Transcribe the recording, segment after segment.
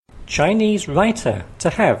Chinese writer to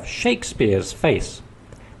have Shakespeare's face.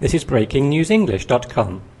 This is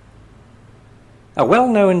breakingnewsenglish.com. A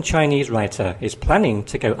well-known Chinese writer is planning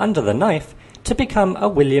to go under the knife to become a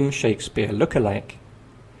William Shakespeare look-alike.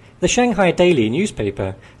 The Shanghai Daily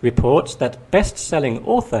newspaper reports that best-selling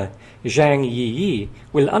author Zhang Yiyi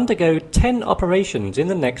will undergo 10 operations in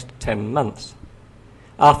the next 10 months.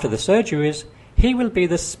 After the surgeries, he will be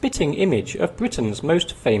the spitting image of Britain's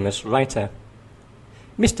most famous writer.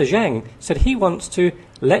 Mr. Zhang said he wants to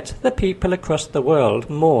let the people across the world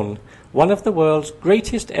mourn one of the world's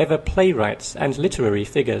greatest ever playwrights and literary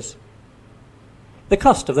figures. The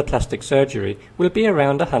cost of the plastic surgery will be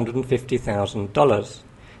around $150,000,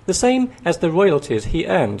 the same as the royalties he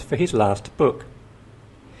earned for his last book.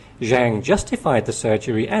 Zhang justified the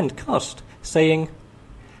surgery and cost, saying,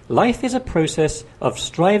 "Life is a process of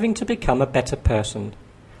striving to become a better person.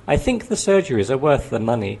 I think the surgeries are worth the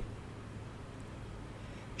money."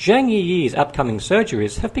 Zhang Yiyi's upcoming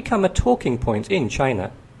surgeries have become a talking point in China.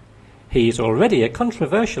 He is already a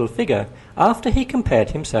controversial figure after he compared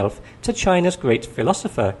himself to China's great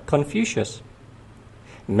philosopher Confucius.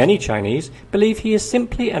 Many Chinese believe he is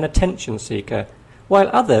simply an attention seeker, while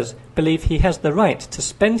others believe he has the right to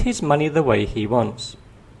spend his money the way he wants.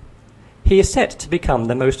 He is set to become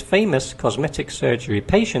the most famous cosmetic surgery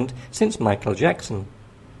patient since Michael Jackson.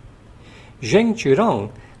 Zheng Zhurong,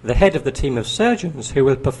 the head of the team of surgeons who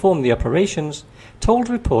will perform the operations, told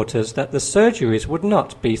reporters that the surgeries would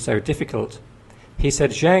not be so difficult. He said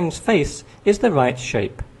Zhang's face is the right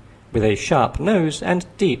shape, with a sharp nose and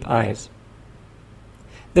deep eyes.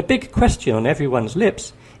 The big question on everyone's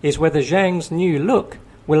lips is whether Zhang's new look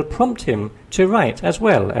will prompt him to write as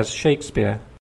well as Shakespeare.